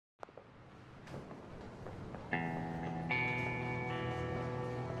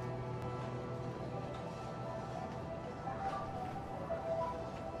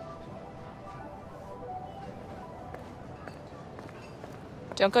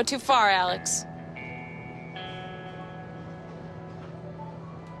Don't go too far, Alex.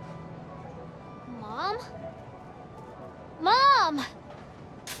 Mom? Mom!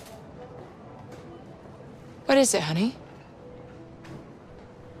 What is it, honey?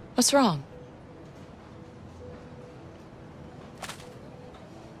 What's wrong?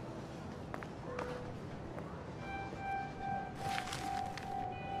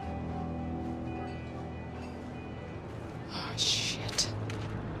 Oh, shit.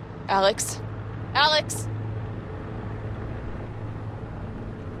 Alex? Alex!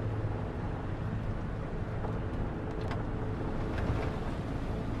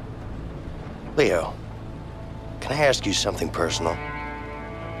 Leo, can I ask you something personal?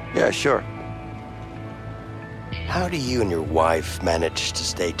 Yeah, sure. How do you and your wife manage to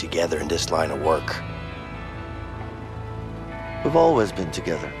stay together in this line of work? We've always been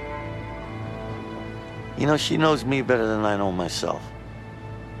together. You know, she knows me better than I know myself.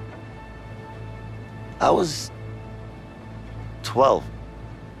 I was 12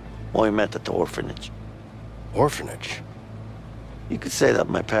 when we met at the orphanage. Orphanage? You could say that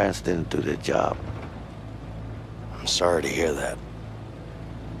my parents didn't do their job. I'm sorry to hear that.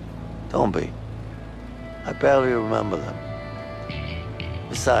 Don't be. I barely remember them.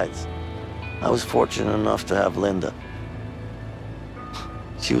 Besides, I was fortunate enough to have Linda.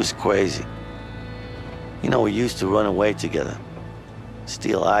 She was crazy. You know, we used to run away together.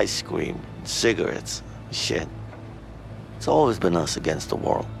 Steal ice cream, cigarettes, shit. It's always been us against the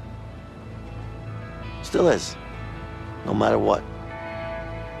world. Still is. No matter what.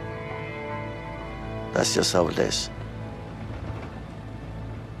 That's just how it is.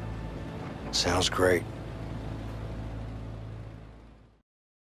 Sounds great.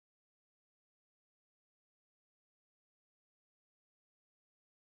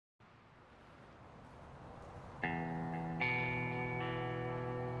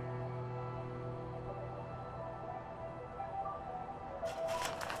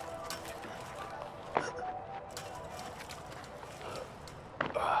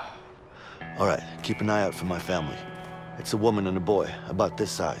 All right, keep an eye out for my family. It's a woman and a boy, about this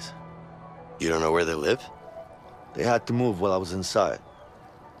size. You don't know where they live? They had to move while I was inside.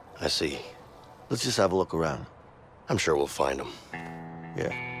 I see. Let's just have a look around. I'm sure we'll find them.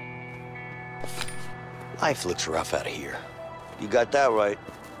 Yeah. Life looks rough out of here. You got that right.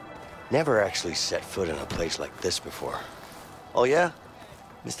 Never actually set foot in a place like this before. Oh, yeah?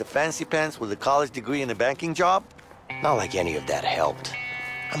 Mr. Fancy Pants with a college degree and a banking job? Not like any of that helped.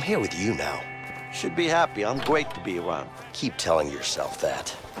 I'm here with you now. Should be happy. I'm great to be around. Keep telling yourself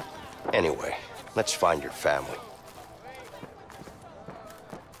that. Anyway, let's find your family.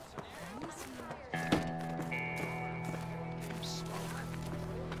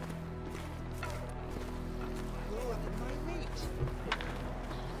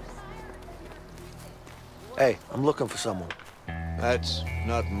 Hey, I'm looking for someone. That's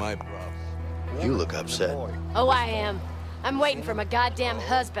not my problem. You look upset. Oh, I am. I'm waiting for my goddamn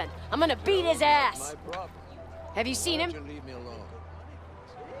husband. I'm gonna beat his ass. My problem. Have you seen him? You leave me alone.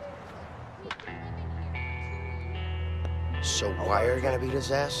 So why are you gonna beat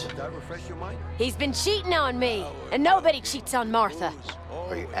his ass? Did that refresh your mind? He's been cheating on me, and nobody cheats on Martha.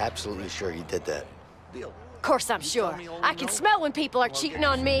 Are you absolutely sure he did that? Deal. Of course I'm sure. I can smell when people are cheating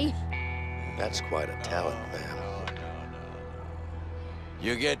on me. That's quite a talent, man.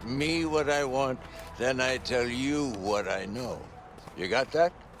 You get me what I want, then I tell you what I know. You got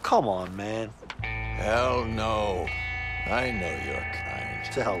that? Come on, man. Hell no. I know your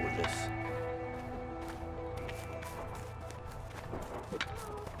kind. To hell with this.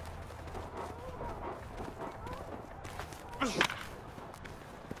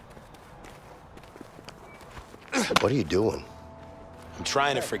 What are you doing? I'm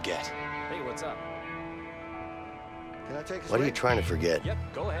trying to forget. Hey, what's up? Can I take this What are you way? trying to forget? Yep,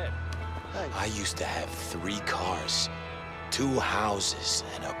 go ahead. I used to have 3 cars, 2 houses,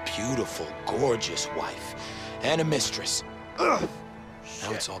 and a beautiful, gorgeous wife, and a mistress. Now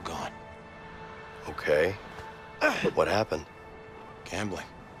it's all gone. Okay. But what happened? Gambling.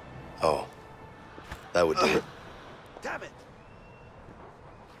 Oh. That would do it. Damn it!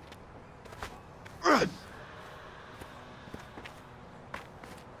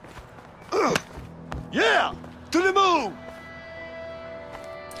 Yeah! To the moon!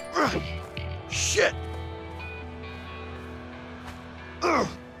 Shit!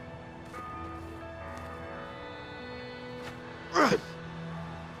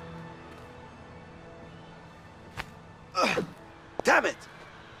 Damn it!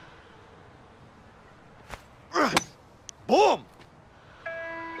 Boom!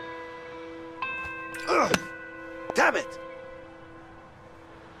 Damn it!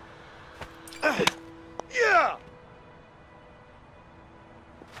 Yeah!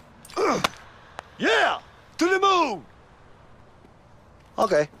 Yeah! To the moon!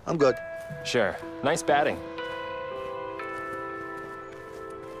 Okay, I'm good. Sure. Nice batting.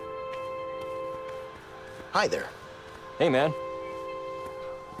 Hi there. Hey, man.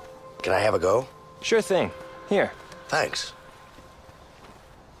 Can I have a go? Sure thing. Here. Thanks.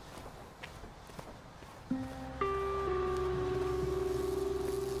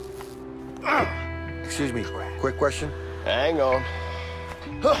 Excuse me, quick question. Hang on.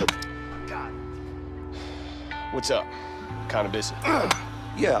 What's up? Kind of busy.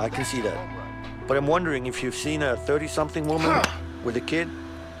 Yeah, I can see that. But I'm wondering if you've seen a 30-something woman with a kid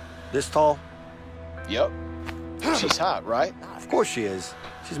this tall. Yep. She's hot, right? Of course she is.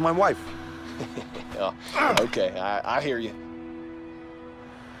 She's my wife. Oh, okay, I hear you.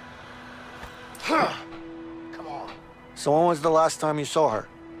 Come on. So when was the last time you saw her?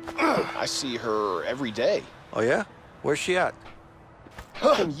 I see her every day. Oh, yeah? Where's she at?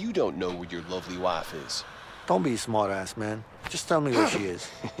 How come you don't know where your lovely wife is? Don't be a smart-ass, man. Just tell me where she is.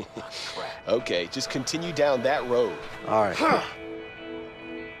 Okay, just continue down that road. All right.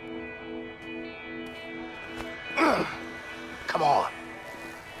 Come on.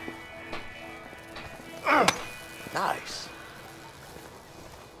 Nice.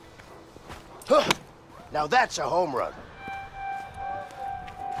 Now that's a home run.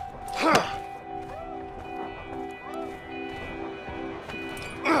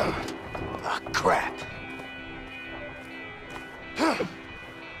 Ah, crap.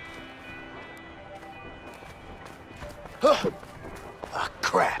 Ah,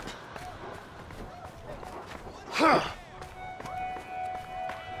 crap.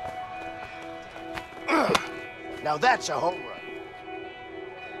 Now that's a home run.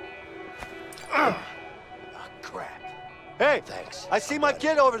 Ah, crap. Hey, Thanks. I see my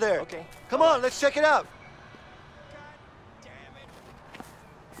kid over there. Okay. Come on, let's check it out.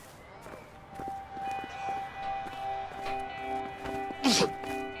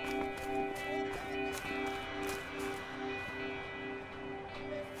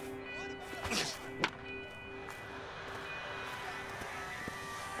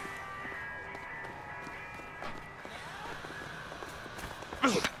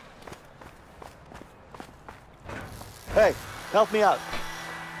 Hey, help me out.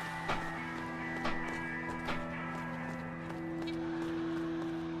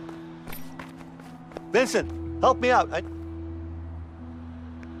 Vincent, help me out.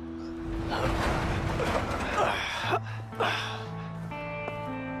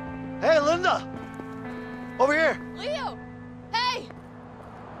 Hey, Linda! Over here! Leo! Hey!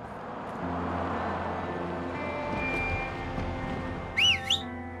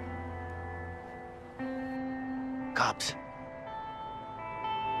 Cops.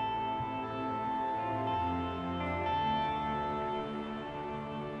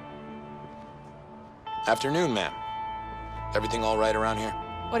 Afternoon, ma'am. Everything all right around here?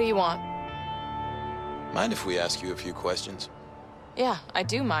 What do you want? Mind if we ask you a few questions? Yeah, I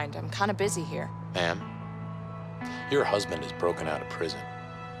do mind. I'm kind of busy here. Ma'am, your husband is broken out of prison.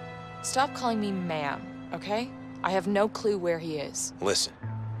 Stop calling me ma'am, okay? I have no clue where he is. Listen,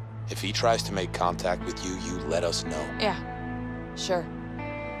 if he tries to make contact with you, you let us know. Yeah, sure.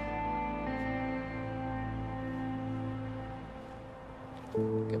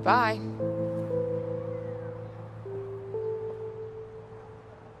 Goodbye.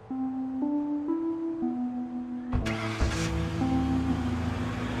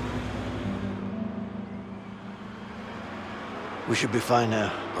 We should be fine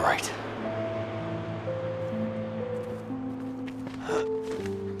now. Right.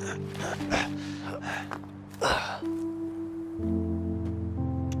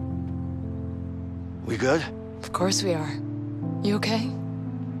 We good? Of course we are. You okay?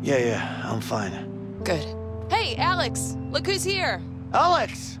 Yeah, I'm fine. Good. Hey, Alex! Look who's here!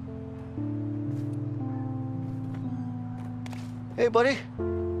 Alex! Hey, buddy.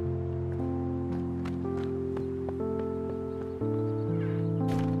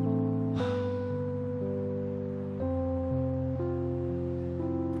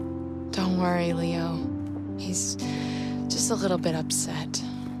 Don't worry, Leo. He's just a little bit upset.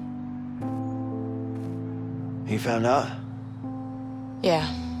 He found out? Yeah,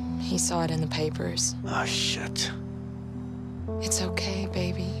 he saw it in the papers. Oh, shit. It's okay,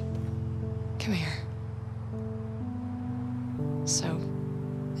 baby. Come here. So,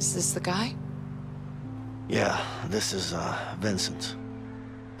 is this the guy? Yeah, this is, Vincent.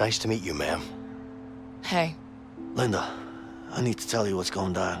 Nice to meet you, ma'am. Hey. Linda, I need to tell you what's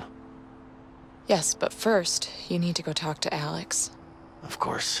going down. Yes, but first, you need to go talk to Alex. Of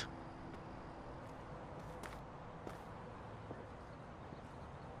course.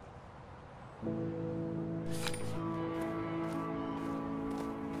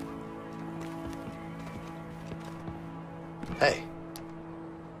 Hey,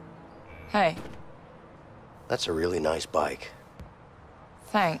 Hey, that's a really nice bike.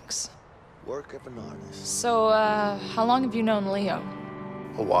 thanks. Work of an artist. So, how long have you known Leo?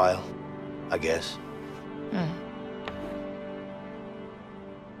 A while, I guess.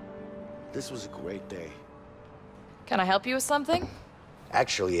 This was a great day. Can I help you with something?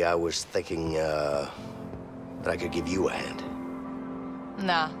 Actually, I was thinking, that I could give you a hand.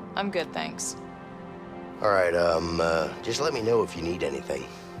 Nah, I'm good, thanks. All right, just let me know if you need anything.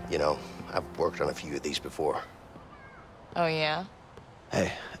 You know, I've worked on a few of these before. Oh, yeah?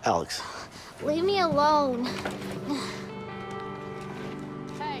 Hey, Alex. Leave me alone.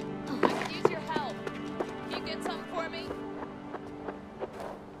 Hey, I could use your help. Can you get something for me?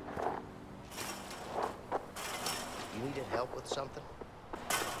 You needed help with something?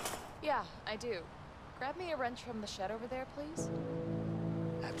 Yeah, I do. Grab me a wrench from the shed over there, please.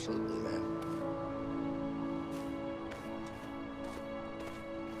 Absolutely, ma'am.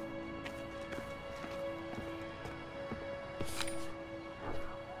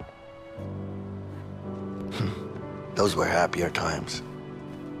 Those were happier times.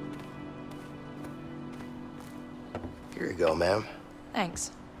 Here you go, ma'am.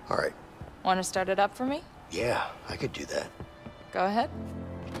 Thanks. All right. Want to start it up for me? Yeah, I could do that. Go ahead.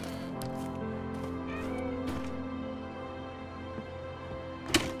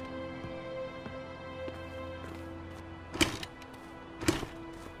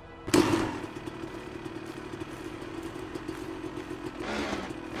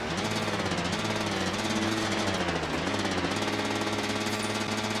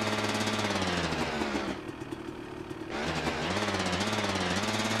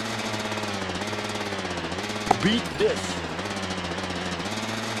 Beat this.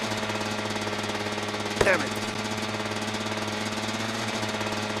 Damn it.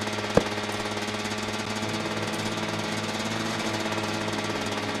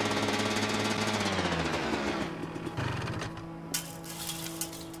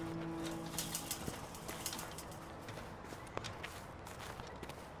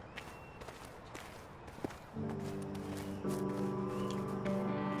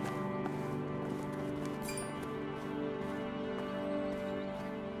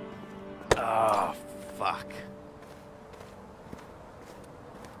 Oh, fuck.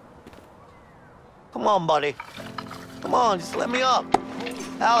 Come on, buddy. Come on, just let me up.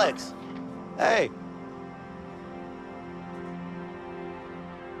 Alex. Hey.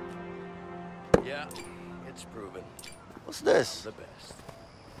 Yeah, it's proven. What's this? The best.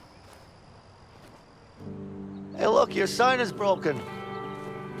 Hey, look, your sign is broken.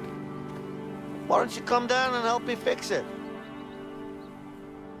 Why don't you come down and help me fix it?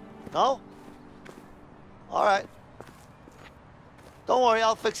 No? All right. Don't worry,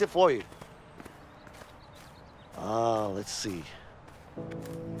 I'll fix it for you. Let's see.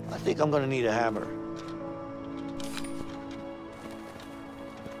 I think I'm gonna need a hammer.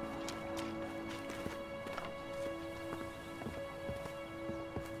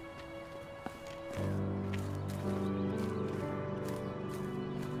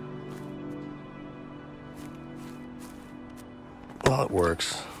 Well, it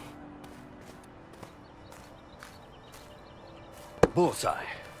works. Bullseye.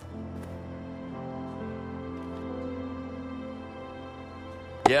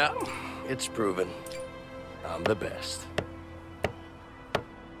 Yeah, it's proven. I'm the best.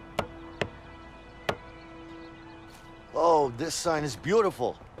 Oh, this sign is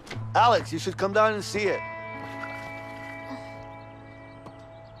beautiful. Alex, you should come down and see it.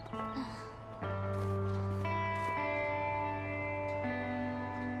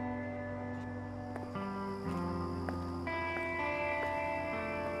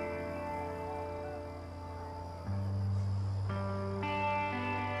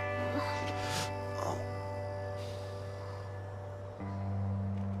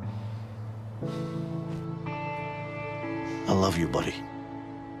 I love you, buddy.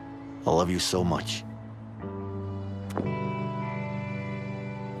 I love you so much.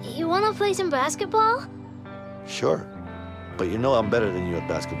 You wanna play some basketball? Sure. But you know I'm better than you at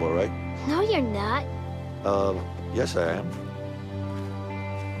basketball, right? No, you're not. Yes I am.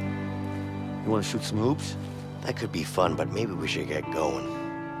 You wanna shoot some hoops? That could be fun, but maybe we should get going.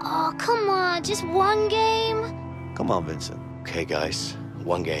 Oh, come on, just one game? Come on, Vincent. Okay, guys.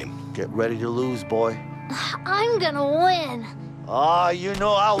 One game. Get ready to lose, boy. I'm gonna win. Ah, you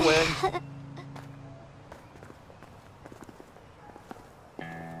know I'll win.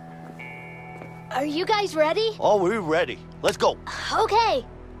 Are you guys ready? Oh, we're ready. Let's go. Okay.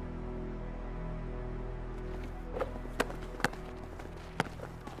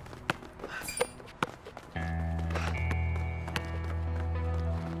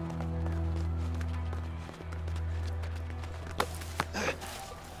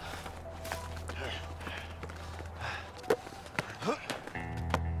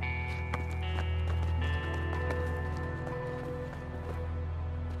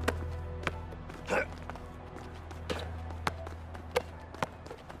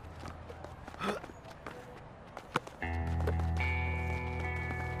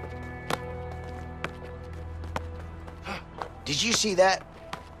 Did you see that?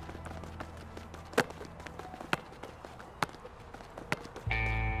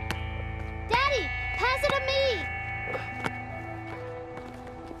 Daddy, pass it to me!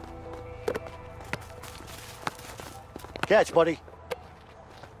 Catch, buddy.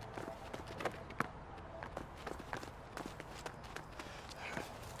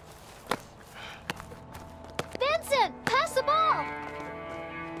 Vincent, pass the ball!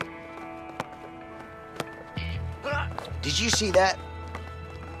 Did you see that?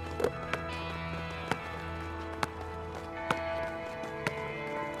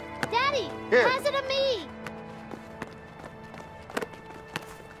 Daddy, Here. pass it to me!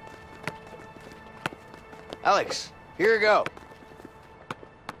 Alex, here you go.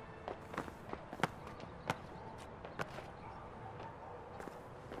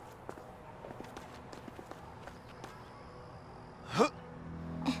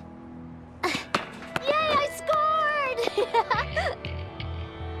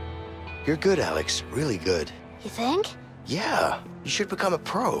 You're good, Alex. Really good. You think? Yeah, you should become a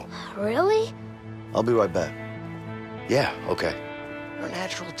pro. Really? I'll be right back. Yeah, okay. You're a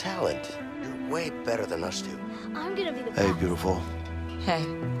natural talent. You're way better than us two. I'm gonna be the Hey, best. beautiful. Hey.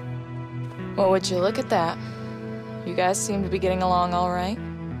 Well, would you look at that? You guys seem to be getting along all right.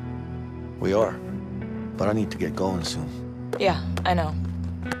 We are. But I need to get going soon. Yeah, I know.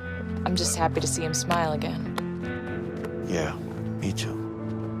 I'm just happy to see him smile again. Yeah, me too.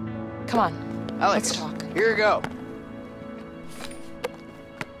 Come on, Alex, let's talk. here you go.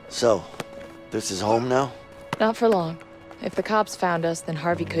 So, this is home now? Not for long. If the cops found us, then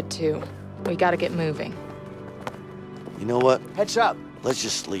Harvey could too. We gotta get moving. You know what? Heads up. Let's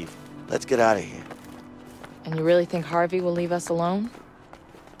just leave. Let's get out of here. And you really think Harvey will leave us alone?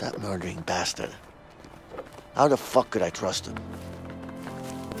 That murdering bastard. How the fuck could I trust him?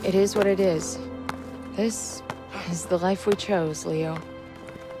 It is what it is. This is the life we chose, Leo.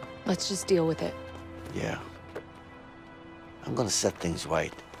 Let's just deal with it. Yeah. I'm gonna set things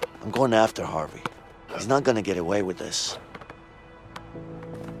right. I'm going after Harvey. He's not gonna get away with this.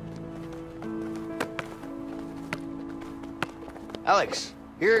 Alex,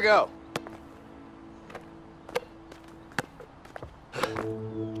 here you go.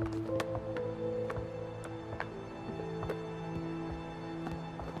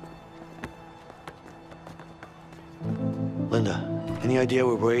 Linda, any idea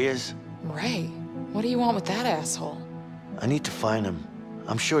where Ray is? Ray, what do you want with that asshole? I need to find him.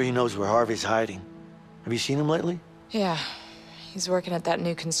 I'm sure he knows where Harvey's hiding. Have you seen him lately? Yeah, he's working at that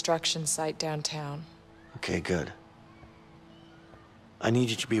new construction site downtown. Okay, good. I need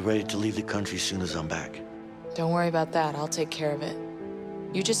you to be ready to leave the country as soon as I'm back. Don't worry about that, I'll take care of it.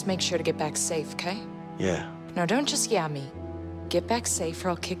 You just make sure to get back safe, okay? Yeah, No, don't just yeah me. Get back safe or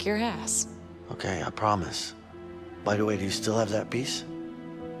I'll kick your ass. okay, I promise. By the way, do you still have that piece?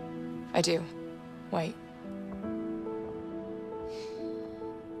 I do. Wait.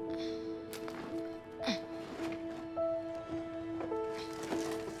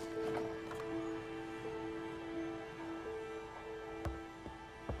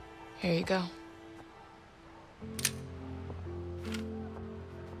 Here you go.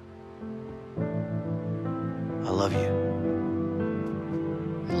 I love you.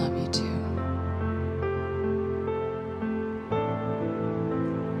 I love you too.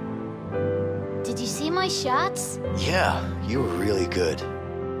 Did you see my shots? Yeah, you were really good.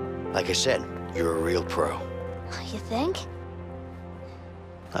 Like I said, you're a real pro. You think?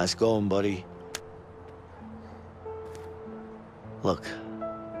 Nice going, buddy. Look,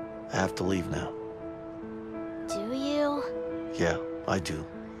 I have to leave now. Do you? Yeah, I do.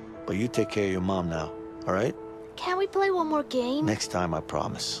 But you take care of your mom now, all right? Can't we play one more game? Next time, I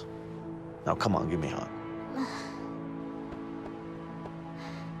promise. Now, come on, give me a hug.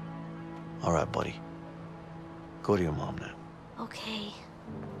 All right, buddy. Go to your mom now. Okay.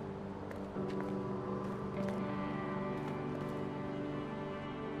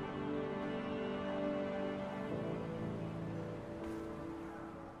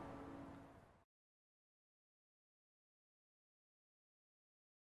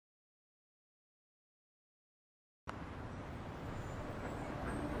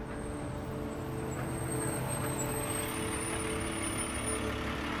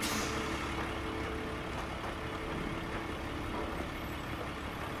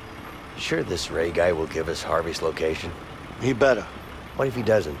 Sure this Ray guy will give us Harvey's location? He better. What if he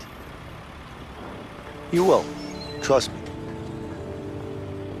doesn't? You will. Trust me.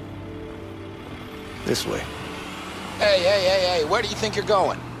 This way. Hey, where do you think you're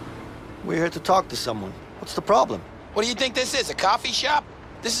going? We're here to talk to someone. What's the problem? What do you think this is, a coffee shop?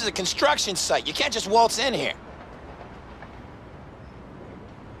 This is a construction site. You can't just waltz in here.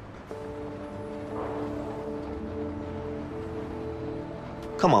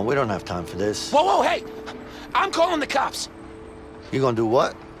 Come on, we don't have time for this. Whoa, whoa, hey! I'm calling the cops. You gonna do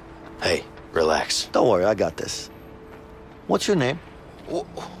what? Hey, relax. Don't worry, I got this. What's your name?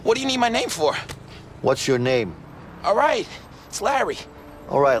 What do you need my name for? What's your name? All right, it's Larry.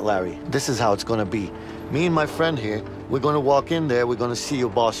 All right, Larry, this is how it's gonna be. Me and my friend here, we're gonna walk in there, we're gonna see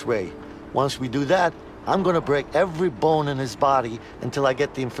your boss Ray. Once we do that, I'm gonna break every bone in his body until I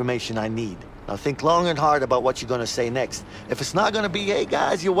get the information I need. Now think long and hard about what you're gonna say next. If it's not gonna be, hey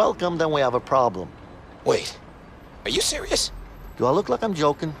guys, you're welcome, then we have a problem. Wait, are you serious? Do I look like I'm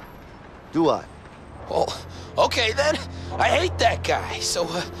joking? Do I? Well, okay then. I hate that guy, so,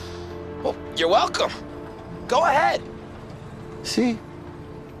 well, you're welcome. Go ahead. See?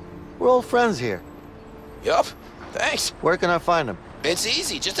 We're all friends here. Yup, thanks. Where can I find him? It's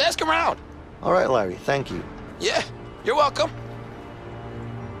easy, just ask around. All right, Larry, thank you. Yeah, you're welcome.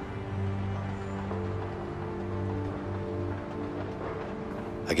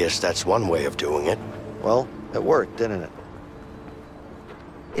 I guess that's one way of doing it. Well, it worked, didn't it?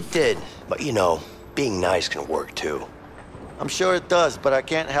 It did, but you know, being nice can work too. I'm sure it does, but I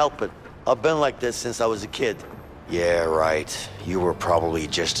can't help it. I've been like this since I was a kid. Yeah, right. You were probably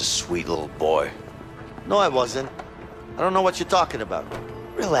just a sweet little boy. No, I wasn't. I don't know what you're talking about.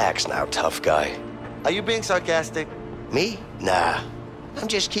 Relax now, tough guy. Are you being sarcastic? Me? Nah. I'm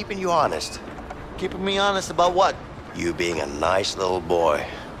just keeping you honest. Keeping me honest about what? You being a nice little boy.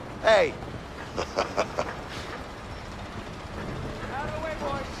 Hey!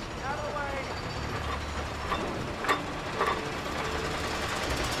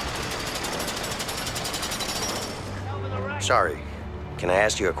 Sorry. Can I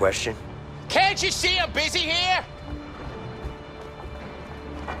ask you a question? Can't you see I'm busy here?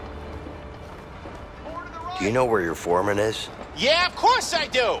 Do you know where your foreman is? Yeah, of course I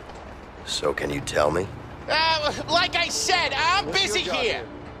do. So can you tell me? Like I said, I'm busy here.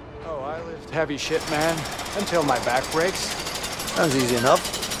 Oh, I lift heavy shit, man, until my back breaks. Sounds easy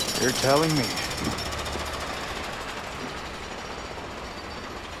enough. You're telling me.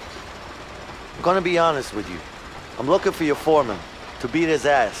 I'm gonna be honest with you. I'm looking for your foreman, to beat his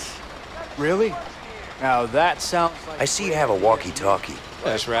ass. Really? Now that sounds like... I see you have a walkie-talkie.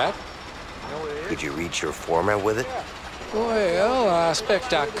 That's right. Could you reach your foreman with it? Well, I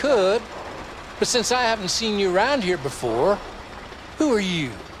expect I could. But since I haven't seen you around here before, who are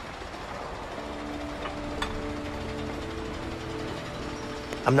you?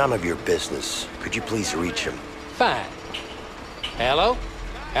 I'm none of your business. Could you please reach him? Fine. Hello?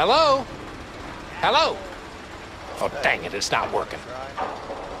 Hello? Hello? Oh, dang it, it's not working.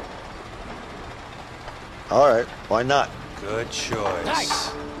 All right, why not? Good choice.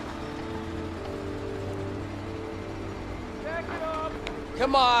 Nice.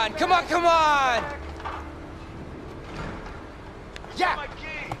 Come on, come on, come on! Yeah!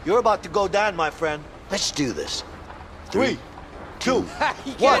 You're about to go down, my friend. Let's do this. 3, 2,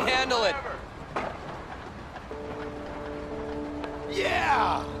 You can't handle it.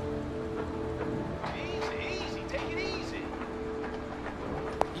 Yeah! Easy, take it easy.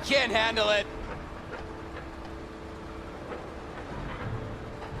 You can't handle it.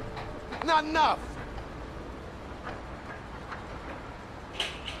 Not enough.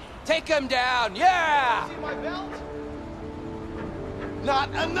 Take him down, yeah! See my belt? Not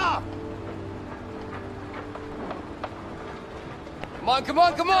enough. Come on, come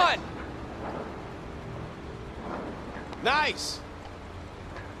on, come on! Nice.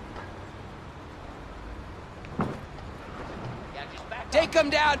 Take him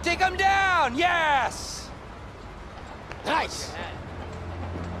down, yes! Nice.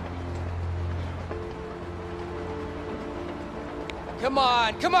 Come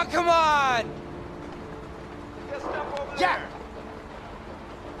on, come on, come on! Yeah.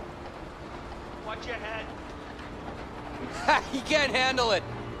 Watch your head. He can't handle it.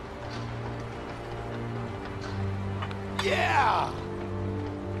 Yeah.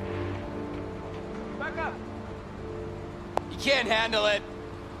 Back up. He can't handle it.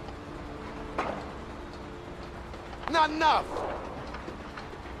 Not enough.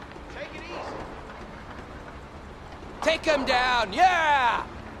 Take it easy. Take him down, yeah!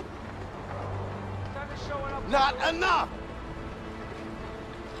 Time to show it up. Not enough.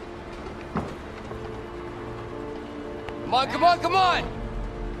 Come on, come on, come on!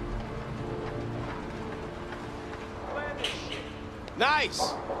 Plan this shit.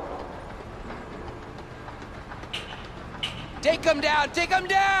 Nice. Take him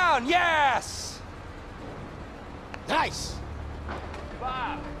down, yes! Nice.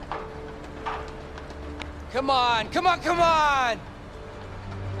 Bob. Come on, come on, come on!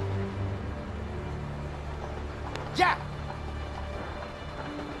 Yeah.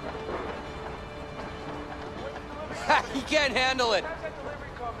 can't handle it.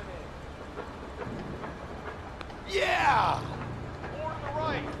 Yeah! More to the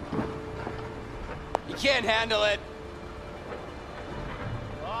right. You can't handle it.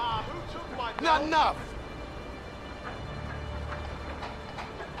 Who took my Not enough.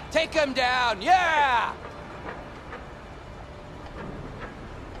 Take him down, yeah!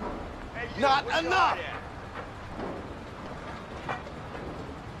 Hey, Not enough!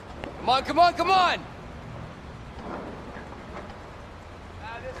 Come on, come on, come on!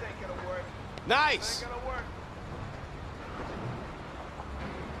 This ain't gonna work. Nice! Ain't gonna work.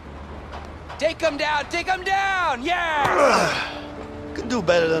 Take him down, yeah! Can do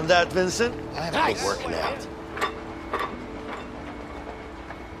better than that, Vincent. I haven't been working out.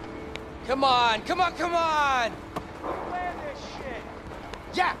 Come on, come on, come on! Land this shit.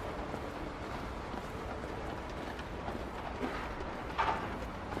 Yeah!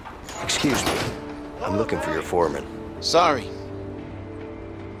 Excuse me. I'm looking for your foreman. Sorry.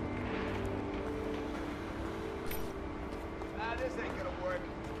 This ain't gonna work.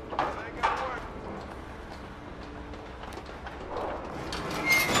 This ain't gonna work.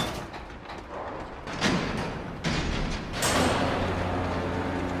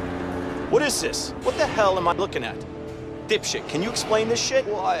 What is this? What the hell am I looking at? Dipshit, can you explain this shit?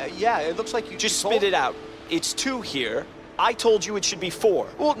 Well, yeah, it looks like you Just spit it out. It's 2 here. I told you it should be 4.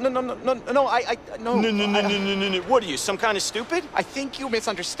 Well, no. No. No. What are you, some kind of stupid? I think you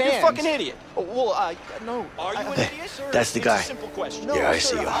misunderstand. You're a fucking idiot. Well, no. Are you an idiot? Sir? That's the It's guy. a simple question. No, Yeah, I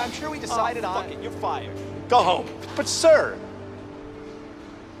sir, see you. I'm sure we decided on... Fuck it, you're fired. Go home. But, sir...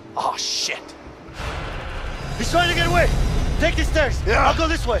 Oh, shit. He's trying to get away. Take the stairs. Yeah. I'll go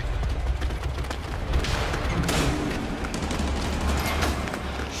this way.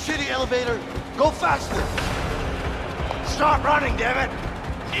 Shitty elevator. Go faster. Stop running, damn it.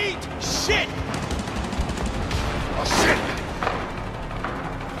 Eat shit! Oh, shit.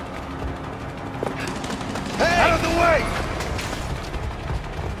 Hey! Out of the way!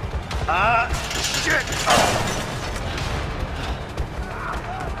 Shit!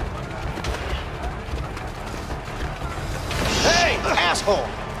 Hey, asshole!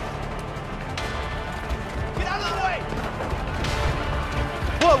 Get out of the way!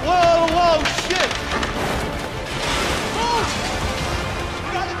 Whoa, shit! Move!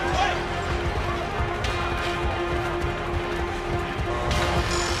 Get out of the way!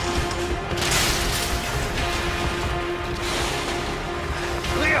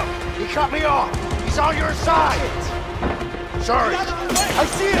 Leo, he cut me off. He's on your side. Sorry. Get out of the way! I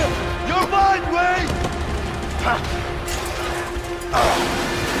see him. You're mine, Ray.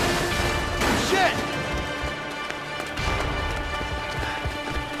 Shit!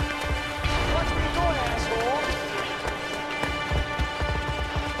 Watch where you're going, asshole!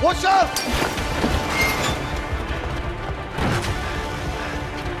 What's up?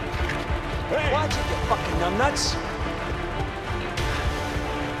 Hey. Watch it, you fucking numbnuts.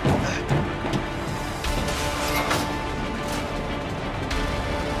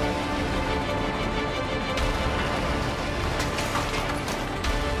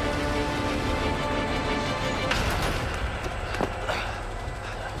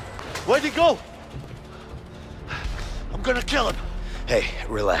 Where'd he go? I'm gonna kill him. Hey,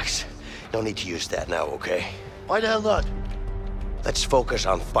 relax. No need to use that now, okay? Why the hell not? Let's focus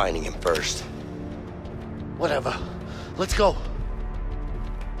on finding him first. Whatever. Let's go.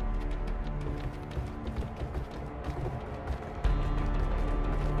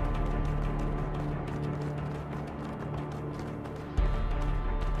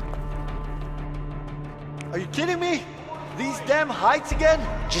 Are you kidding me? These damn heights again?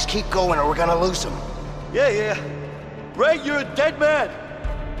 Just keep going or we're gonna lose him. Yeah. Ray, you're a dead man.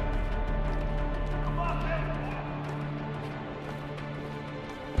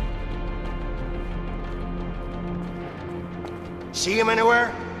 See him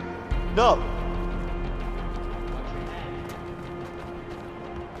anywhere? No.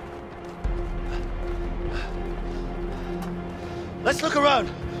 Let's look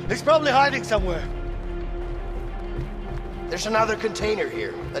around. He's probably hiding somewhere. There's another container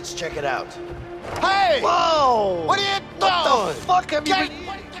here. Let's check it out. Hey! Whoa! What are you doing? What the fuck have you been...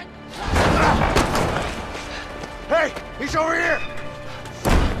 Hey! He's over here!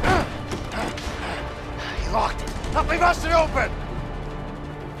 He locked it. Help me bust it open!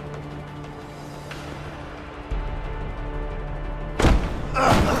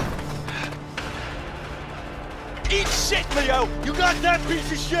 Eat shit, Leo! You got that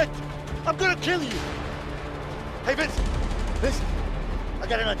piece of shit! I'm gonna kill you! Hey, Vince! Vince, I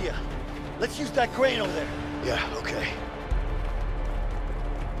got an idea. Let's use that crane over there. Yeah, okay.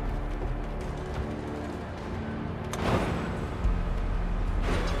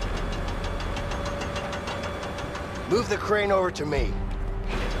 Move the crane over to me.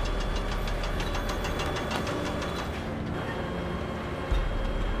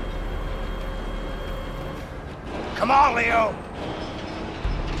 Come on, Leo!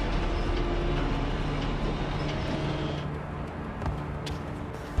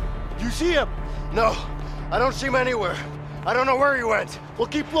 You see him? No, I don't see him anywhere. I don't know where he went. Well,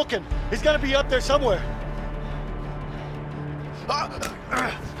 keep looking. He's gotta be up there somewhere.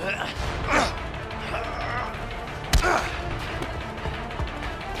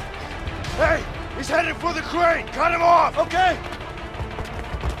 Hey, he's headed for the crane. Cut him off. Okay.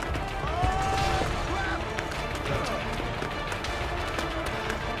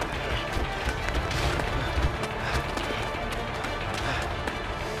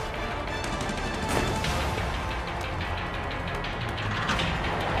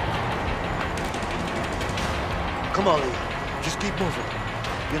 Come on, Lee. Just keep moving.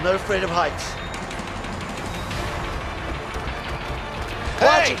 You're not afraid of heights.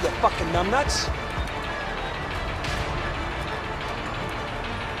 Watch it, you fucking numbnuts!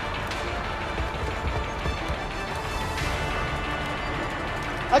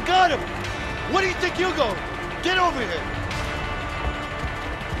 I got him! Where do you think you're going? Get over here!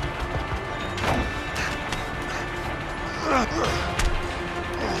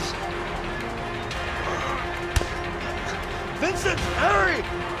 Vincent, hurry!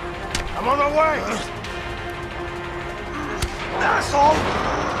 I'm on my way. Asshole!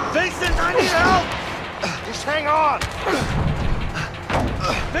 Vincent, I need help! Just hang on.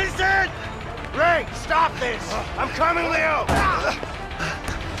 Vincent! Ray, stop this. I'm coming, Leo.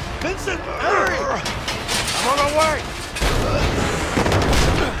 Vincent, hurry! I'm on my way.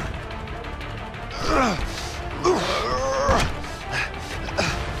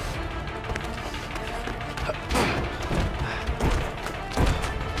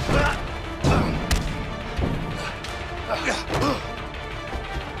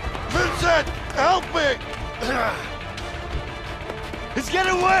 Vincent, help me! He's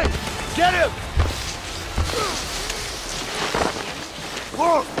getting away! Get him!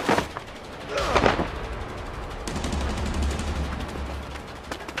 Whoa!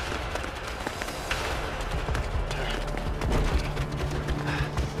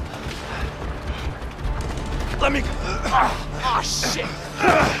 Let me... Ah, shit!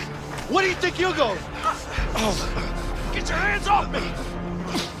 Where do you think you're going? Get your hands off me!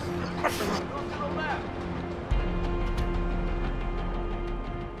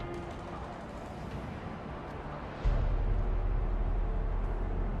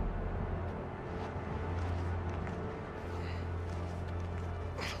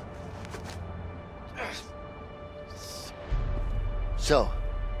 So,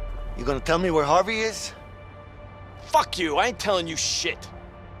 you gonna tell me where Harvey is? Fuck you, I ain't telling you shit.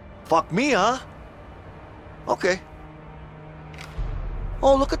 Fuck me, huh? Okay.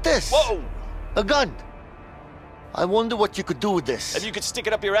 Oh, look at this. Whoa! A gun. I wonder what you could do with this. If you could stick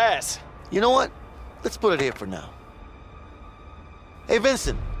it up your ass. You know what? Let's put it here for now. Hey,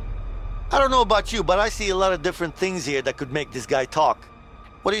 Vincent. I don't know about you, but I see a lot of different things here that could make this guy talk.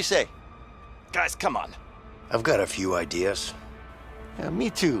 What do you say? Guys, come on. I've got a few ideas. Yeah, me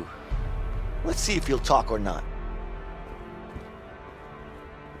too. Let's see if he'll talk or not.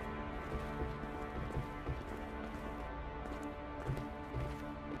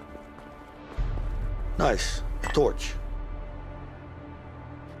 Nice. Torch.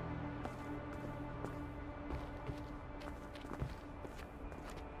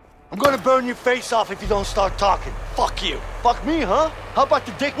 I'm gonna burn your face off if you don't start talking. Fuck you. Fuck me, huh? How about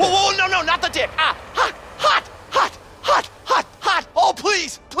the dick? Whoa, whoa, no, no, not the dick. Ah, hot, hot, hot, hot, hot, hot. Oh,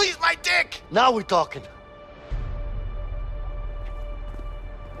 please, please, my dick. Now we're talking.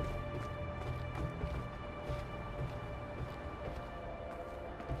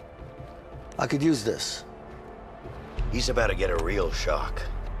 I could use this. He's about to get a real shock.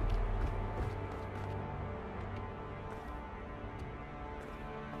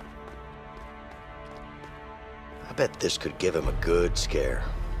 I bet this could give him a good scare.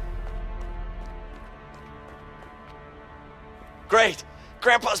 Great.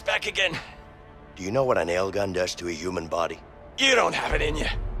 Grandpa's back again. Do you know what a nail gun does to a human body? You don't have it in you.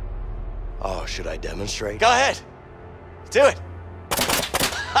 Oh, should I demonstrate? Go ahead. Do it.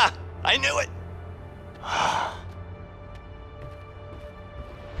 Ha! I knew it.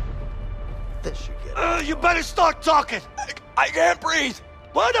 This should get it. You better start talking. I can't breathe.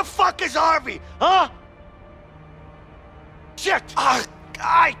 Where the fuck is Harvey, huh? Shit! How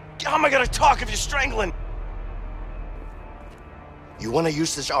am I gonna talk if you're strangling? You want to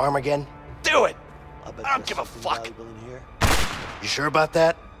use this arm again? Do it. I don't give a fuck. You sure about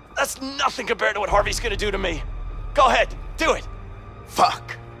that? That's nothing compared to what Harvey's gonna do to me. Go ahead, do it.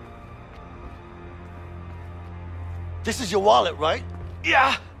 Fuck. This is your wallet, right?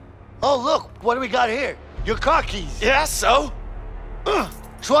 Yeah. Oh, look, what do we got here? Your car keys. Yeah, so?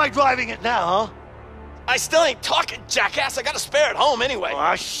 Try driving it now, huh? I still ain't talking, jackass. I got a spare at home anyway.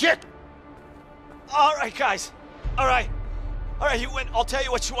 Ah, shit! All right, guys. All right. All right, you win. I'll tell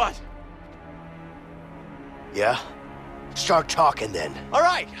you what you want. Yeah? Start talking then. All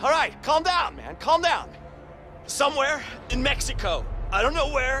right. Calm down, man. Calm down. Somewhere in Mexico. I don't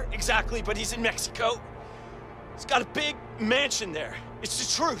know where exactly, but he's in Mexico. He's got a big mansion there. It's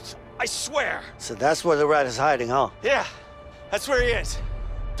the truth. I swear. So that's where the rat is hiding, huh? Yeah, that's where he is.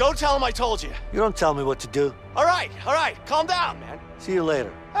 Don't tell him I told you. You don't tell me what to do. All right. Calm down, man. See you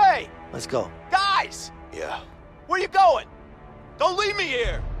later. Hey! Let's go. Guys! Yeah. Where you going? Don't leave me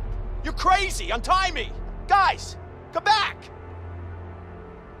here. You're crazy. Untie me. Guys, come back.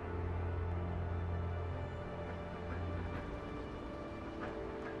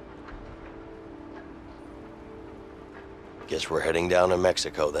 Guess we're heading down to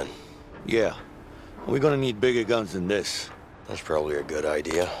Mexico then. Yeah. We're gonna need bigger guns than this. That's probably a good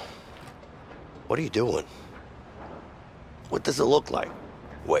idea. What are you doing? What does it look like?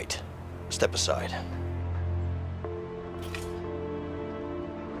 Wait. Step aside.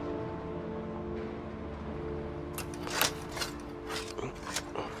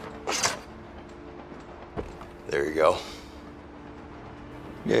 There you go.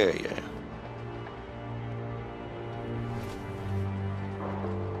 Yeah.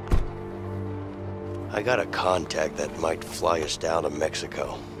 I got a contact that might fly us down to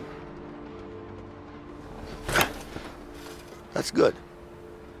Mexico. That's good.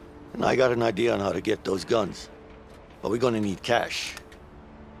 And I got an idea on how to get those guns. But we're gonna need cash.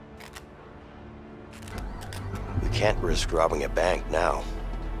 We can't risk robbing a bank now.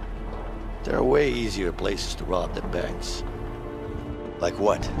 There are way easier places to rob than banks. Like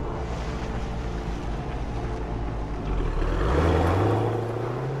what?